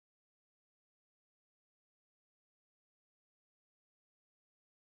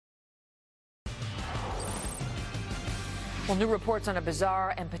Well, new reports on a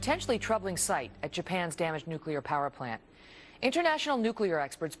bizarre and potentially troubling site at Japan's damaged nuclear power plant. International nuclear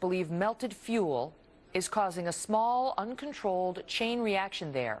experts believe melted fuel is causing a small, uncontrolled chain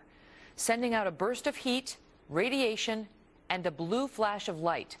reaction there, sending out a burst of heat, radiation, and a blue flash of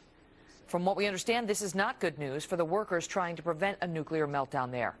light. From what we understand, this is not good news for the workers trying to prevent a nuclear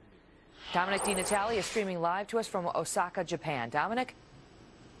meltdown there. Dominic DiNatale is streaming live to us from Osaka, Japan. Dominic?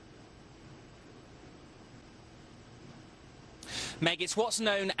 Meg, it's what's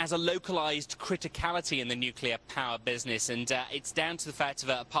known as a localized criticality in the nuclear power business, and it's down to the fact of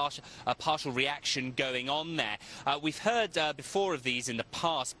a partial reaction going on there. We've heard before of these in the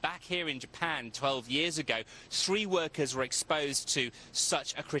past. Back here in Japan 12 years ago, 3 workers were exposed to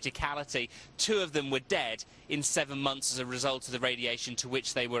such a criticality. 2 of them were dead in 7 months as a result of the radiation to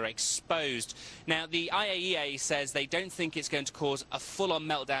which they were exposed. Now, the IAEA says they don't think it's going to cause a full-on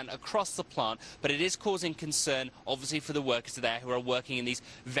meltdown across the plant, but it is causing concern, obviously, for the workers there who are working in these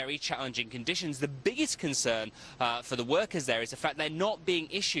very challenging conditions. The biggest concern for the workers there is the fact they're not being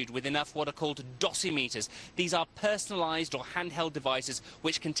issued with enough what are called dosimeters. These are personalized or handheld devices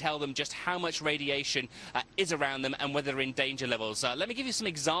which can tell them just how much radiation is around them and whether they're in danger levels. Let me give you some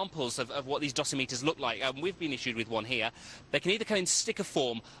examples of what these dosimeters look like. We've been issued with one here. They can either come in sticker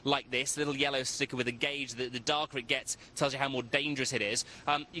form like this, little yellow sticker with a gauge. The darker it gets tells you how more dangerous it is.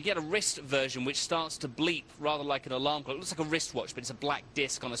 You get a wrist version which starts to bleep rather like an alarm clock. It looks like a wristwatch, but it's a black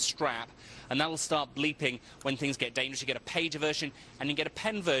disc on a strap, and that'll start bleeping when things get dangerous. You get a pager version and you get a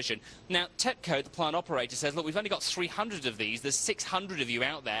pen version. Now, TEPCO, the plant operator, says, look, we've only got 300 of these. There's 600 of you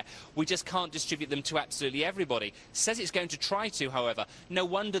out there. We just can't distribute them to absolutely everybody. Says it's going to try to, however. No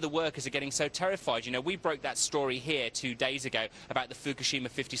wonder the workers are getting so terrified. You know, we broke that story here 2 days ago about the Fukushima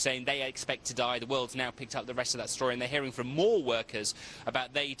 50 saying they expect to die. The world's now picked up the rest of that story, and they're hearing from more workers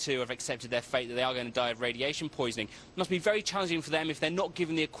about they too have accepted their fate, that they are going to die of radiation poisoning. It must be very challenging for them if they're not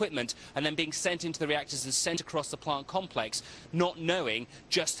given the equipment and then being sent into the reactors and sent across the plant complex, not knowing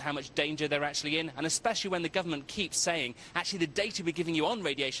just how much danger they're actually in, and especially when the government keeps saying, actually, the data we're giving you on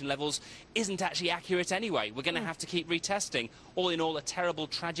radiation levels isn't actually accurate anyway. We're going to have to keep retesting. All in all, a terrible,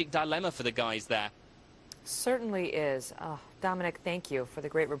 tragic dilemma for the guys there. Certainly is. Oh, Dominic, thank you for the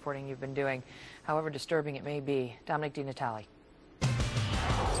great reporting you've been doing, however disturbing it may be. Dominic DiNatale.